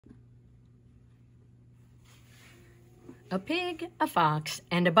A Pig, a Fox,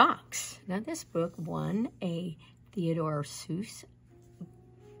 and a Box. Now this book won a Theodore Seuss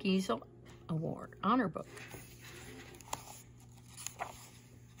Geisel Award, honor book.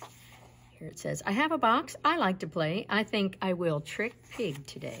 Here it says, I have a box I like to play. I think I will trick Pig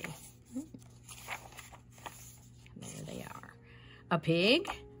today. There they are. A pig,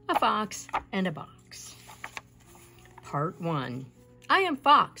 a fox, and a box. Part 1. I am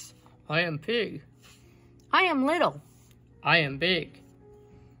fox. I am pig. I am little. I am big.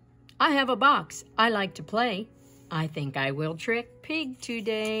 I have a box I like to play. I think I will trick Pig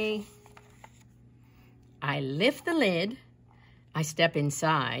today. I lift the lid. I step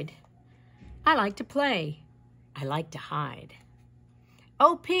inside. I like to play. I like to hide.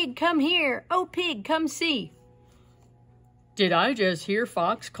 Oh, Pig, come here. Oh, Pig, come see. Did I just hear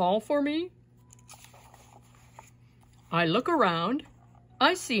Fox call for me? I look around.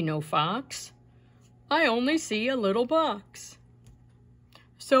 I see no fox. I only see a little box.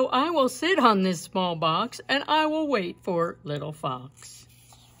 So I will sit on this small box and I will wait for little fox.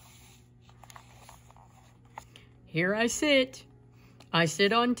 Here I sit. I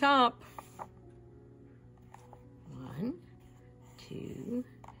sit on top. 1, 2,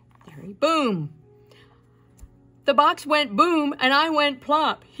 3, boom! The box went boom and I went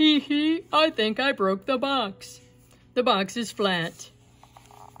plop. Hee hee, I think I broke the box. The box is flat.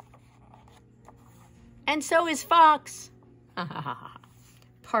 And so is Fox.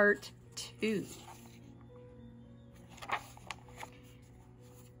 Part 2.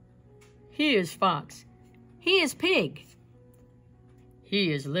 He is fox. He is pig.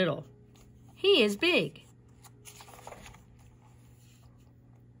 He is little. He is big.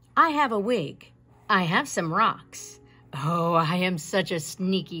 I have a wig. I have some rocks. Oh, I am such a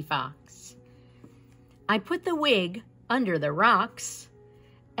sneaky fox. I put the wig under the rocks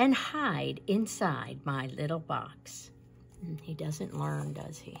and hide inside my little box. He doesn't learn,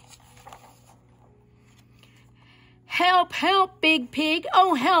 does he? Help, help, big pig.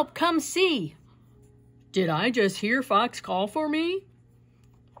 Oh, help, come see. Did I just hear Fox call for me?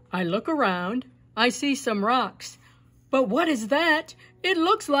 I look around. I see some rocks. But what is that? It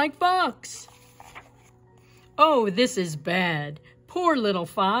looks like Fox. Oh, this is bad. Poor little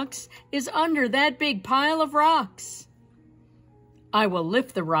Fox is under that big pile of rocks. I will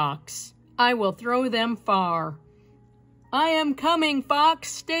lift the rocks. I will throw them far. I am coming,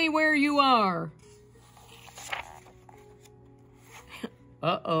 Fox. Stay where you are.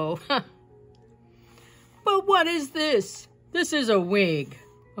 Uh-oh. But what is this? This is a wig.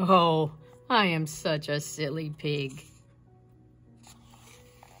 Oh, I am such a silly pig.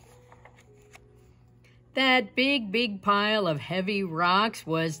 That big pile of heavy rocks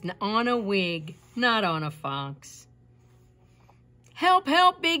was on a wig, not on a fox. Help,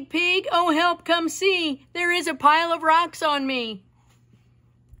 help, big pig. Oh, help, come see. There is a pile of rocks on me.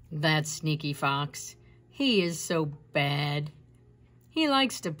 That sneaky fox. He is so bad. He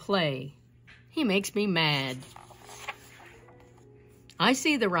likes to play. He makes me mad. I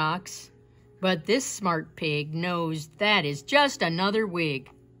see the rocks, but this smart pig knows that is just another wig.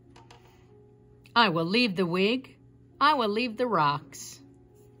 I will leave the wig. I will leave the rocks.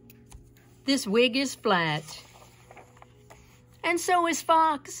 This wig is flat. And so is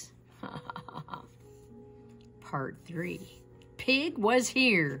Fox. Part 3. Pig was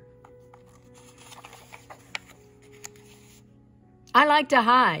here. I like to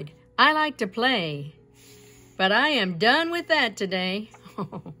hide. I like to play. But I am done with that today.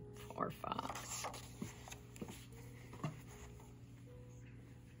 Oh, poor Fox.